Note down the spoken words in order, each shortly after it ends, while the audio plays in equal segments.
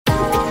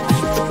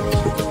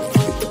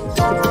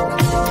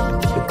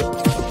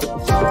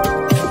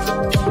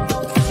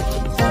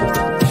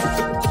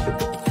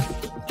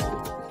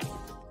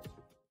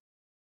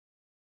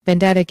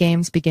Vendetta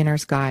Games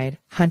Beginner's Guide,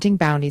 Hunting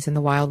Bounties in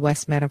the Wild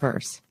West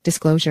Metaverse.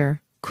 Disclosure: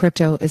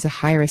 crypto is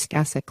a high-risk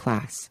asset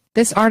class.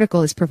 This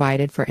article is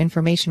provided for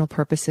informational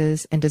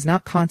purposes and does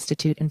not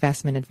constitute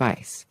investment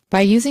advice.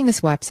 By using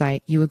this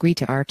website, you agree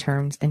to our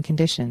terms and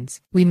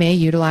conditions. We may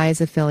utilize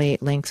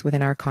affiliate links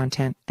within our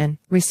content and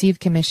receive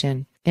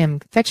commission.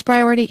 Fetch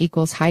priority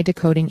equals high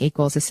decoding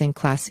equals async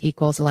class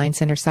equals align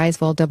center size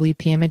vol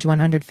WP image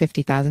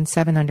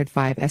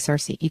 150,705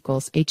 src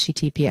equals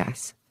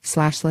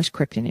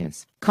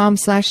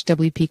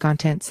https://cryptonews.com/WP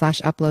content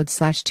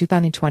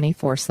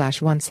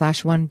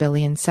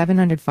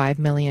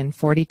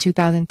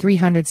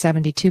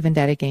 /upload/2024/1/1,705,042,372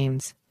 Vendetta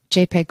Games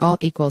JPEG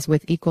alt equals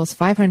width equals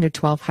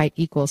 512 height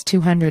equals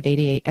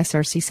 288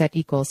 src set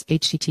equals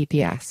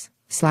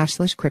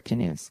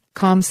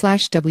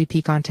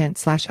https://cryptonews.com/WP content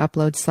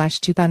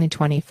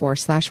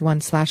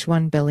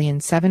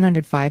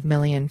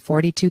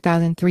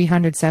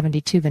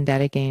 /upload/2024/1/1,705,042,372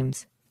 Vendetta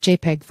Games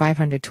JPEG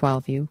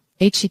 512u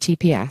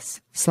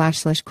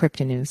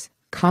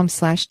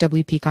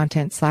https://cryptonews.com/WP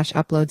content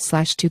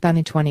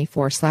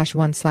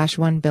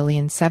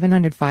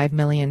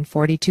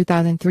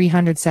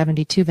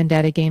 /upload/2024/1/1,705,042,372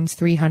 Vendetta Games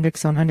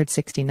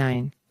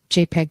 300x169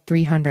 JPEG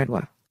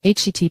 300wa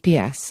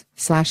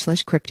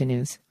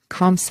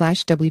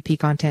https://cryptonews.com/WP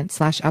content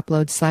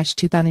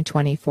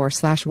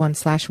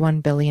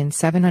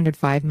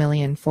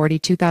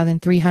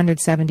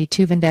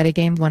 /upload/2024/1/1,705,042,372 Vendetta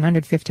Games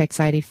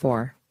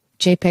 150x84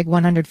 JPEG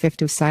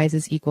 150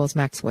 sizes equals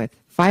max width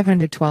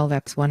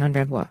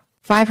 512x100wa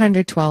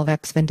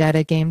 512x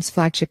Vendetta Games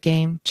flagship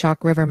game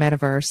Chalk River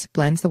Metaverse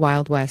blends the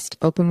Wild West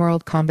open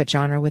world combat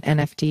genre with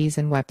NFTs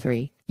and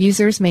Web3.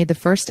 Users made the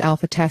first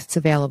alpha tests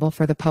available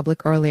for the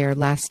public earlier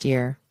last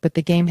year, but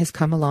the game has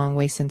come a long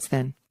way since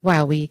then.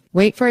 While we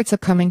wait for its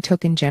upcoming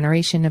token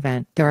generation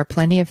event, there are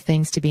plenty of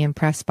things to be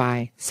impressed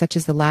by, such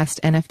as the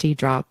last NFT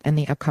drop and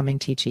the upcoming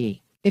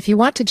TG. If you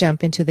want to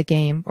jump into the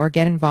game or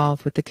get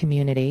involved with the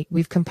community,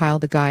 we've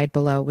compiled a guide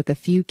below with a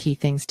few key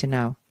things to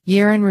know.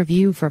 Year in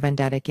review for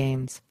Vendetta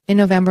Games. In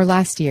November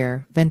last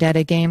year,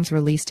 Vendetta Games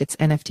released its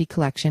NFT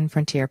collection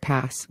Frontier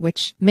Pass,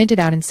 which minted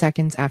out in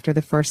seconds after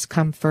the first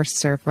come first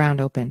serve round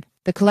opened.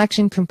 The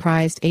collection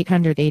comprised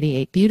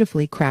 888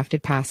 beautifully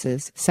crafted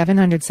passes,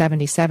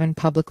 777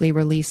 publicly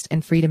released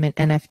and free-to-mint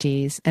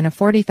NFTs, and a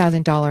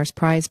 $40,000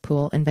 prize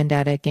pool in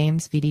Vendetta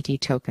Games VDT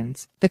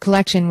tokens. The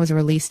collection was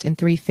released in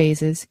 3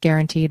 phases: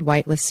 guaranteed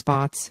whitelist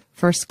spots,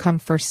 first come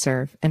first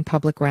serve, and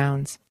public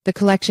rounds. The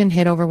collection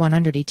hit over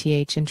 100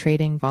 ETH in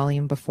trading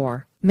volume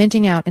before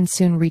minting out and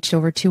soon reached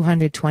over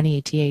 220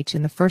 ETH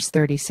in the first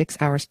 36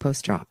 hours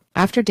post-drop.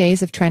 After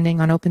days of trending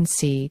on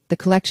OpenSea, the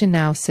collection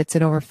now sits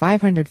at over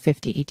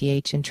 550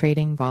 ETH in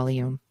trading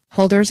volume.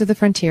 Holders of the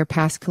Frontier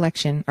Pass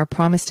collection are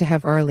promised to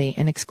have early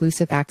and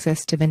exclusive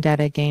access to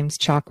Vendetta Games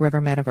Chalk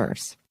River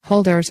Metaverse.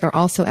 Holders are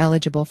also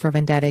eligible for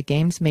Vendetta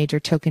Games major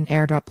token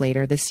airdrop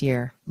later this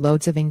year.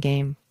 Loads of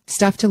in-game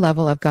stuff to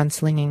level up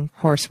gunslinging,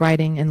 horse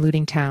riding, and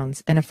looting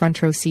towns, and a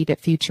front row seat at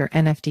future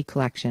NFT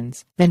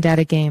collections.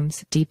 Vendetta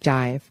Games Deep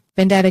Dive.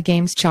 Vendetta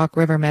Games Chalk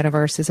River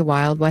Metaverse is a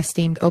Wild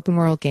West-themed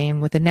open-world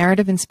game with a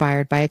narrative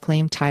inspired by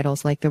acclaimed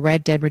titles like the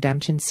Red Dead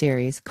Redemption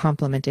series,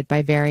 complemented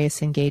by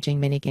various engaging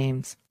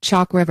minigames.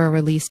 Chalk River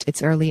released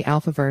its early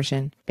alpha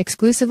version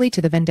exclusively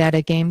to the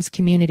Vendetta Games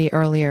community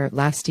earlier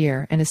last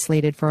year and is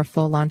slated for a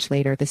full launch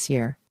later this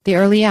year. The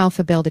early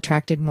alpha build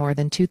attracted more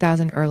than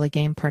 2,000 early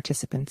game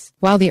participants.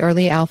 While the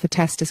early alpha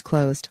test is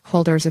closed,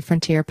 holders of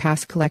Frontier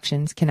Pass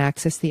collections can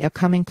access the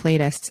upcoming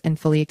playtests and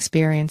fully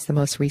experience the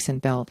most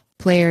recent build.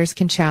 Players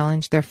can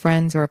challenge their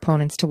friends or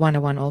opponents to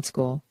one-on-one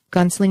old-school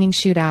gunslinging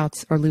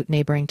shootouts or loot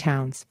neighboring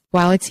towns.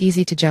 While it's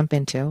easy to jump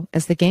into,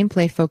 as the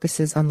gameplay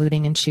focuses on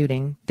looting and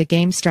shooting, the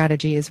game's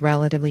strategy is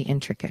relatively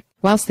intricate.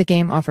 Whilst the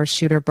game offers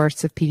shooter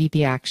bursts of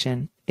PvP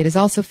action, it is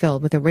also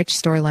filled with a rich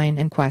storyline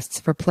and quests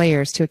for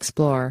players to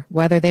explore,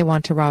 whether they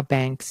want to rob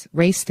banks,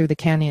 race through the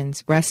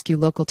canyons, rescue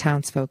local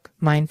townsfolk,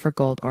 mine for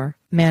gold, or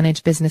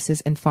manage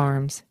businesses and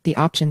farms. The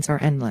options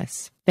are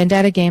endless.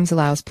 Vendetta Games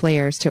allows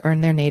players to earn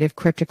their native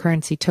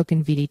cryptocurrency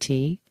token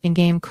VDT,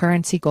 in-game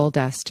currency gold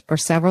dust, or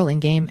several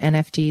in-game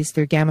NFTs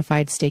through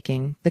gamified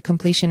staking, the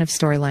completion of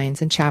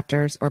storylines and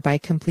chapters, or by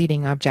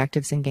completing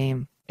objectives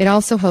in-game. It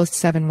also hosts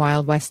 7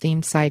 Wild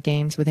West-themed side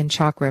games within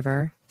Chalk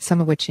River, some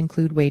of which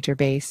include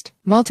wager-based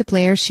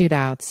multiplayer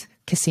shootouts,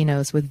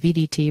 casinos with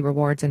VDT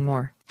rewards, and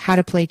more. How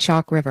to play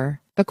Chalk River.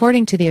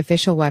 According to the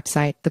official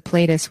website, the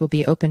playtest will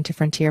be open to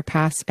Frontier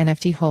Pass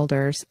NFT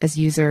holders, as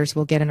users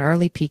will get an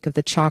early peek of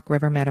the Chalk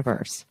River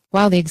Metaverse.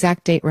 While the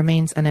exact date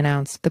remains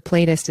unannounced, the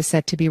playtest is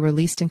set to be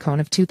released in Q1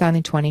 of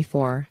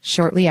 2024,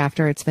 shortly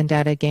after its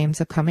Vendetta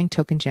Games upcoming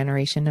token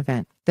generation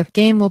event. The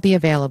game will be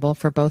available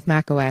for both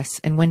macOS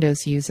and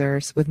Windows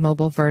users, with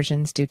mobile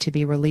versions due to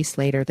be released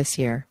later this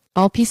year.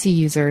 All PC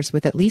users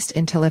with at least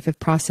Intel i5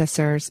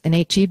 processors and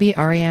 8GB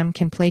RAM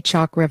can play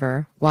Chalk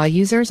River, while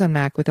users on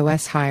Mac with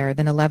OS higher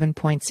than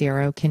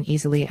 11.0 can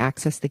easily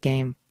access the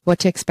game. What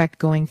to expect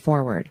going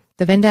forward.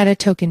 The Vendetta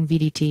token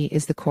VDT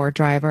is the core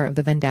driver of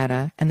the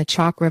Vendetta and the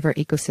Chalk River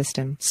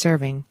ecosystem,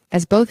 serving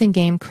as both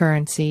in-game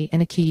currency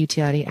and a key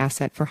utility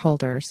asset for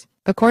holders.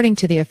 According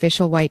to the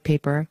official white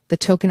paper, the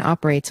token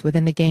operates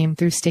within the game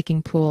through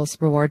staking pools,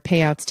 reward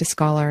payouts to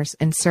scholars,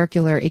 and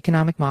circular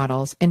economic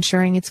models,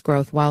 ensuring its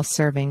growth while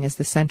serving as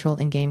the central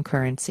in-game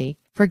currency.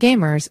 For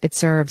gamers, it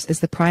serves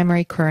as the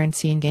primary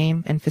currency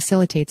in-game and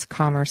facilitates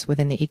commerce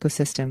within the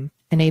ecosystem,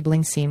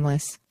 enabling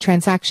seamless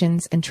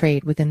transactions and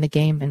trade within the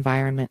game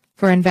environment.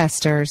 For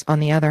investors, on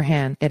the other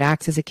hand, it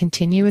acts as a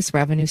continuous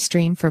revenue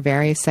stream for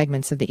various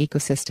segments of the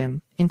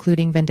ecosystem,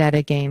 including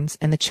Vendetta Games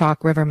and the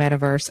Chalk River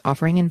Metaverse,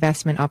 offering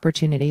investment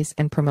opportunities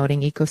and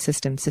promoting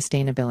ecosystem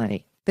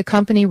sustainability. The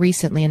company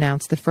recently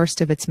announced the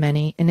first of its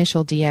many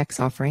initial DX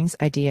offerings,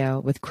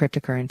 IDO, with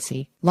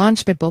cryptocurrency,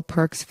 launched by Bull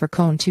Perks for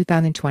Cone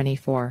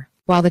 2024.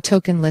 While the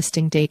token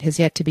listing date has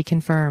yet to be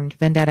confirmed,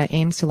 Vendetta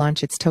aims to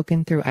launch its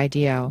token through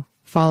IDO,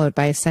 followed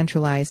by a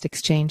centralized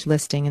exchange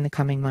listing in the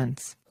coming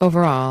months.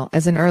 Overall,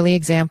 as an early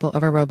example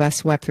of a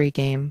robust Web3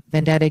 game,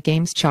 Vendetta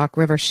Games Chalk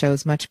River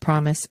shows much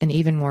promise and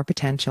even more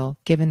potential,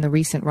 given the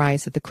recent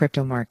rise of the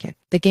crypto market.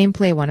 The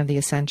gameplay, one of the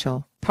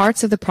essential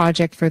parts of the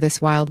project for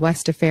this Wild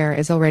West affair,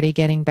 is already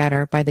getting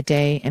better by the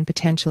day and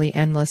potentially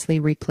endlessly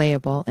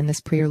replayable in this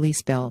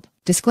pre-release build.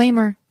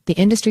 Disclaimer: the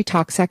Industry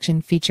Talk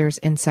section features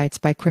insights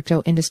by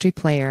crypto industry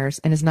players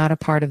and is not a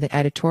part of the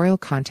editorial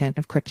content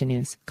of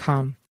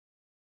CryptoNews.com.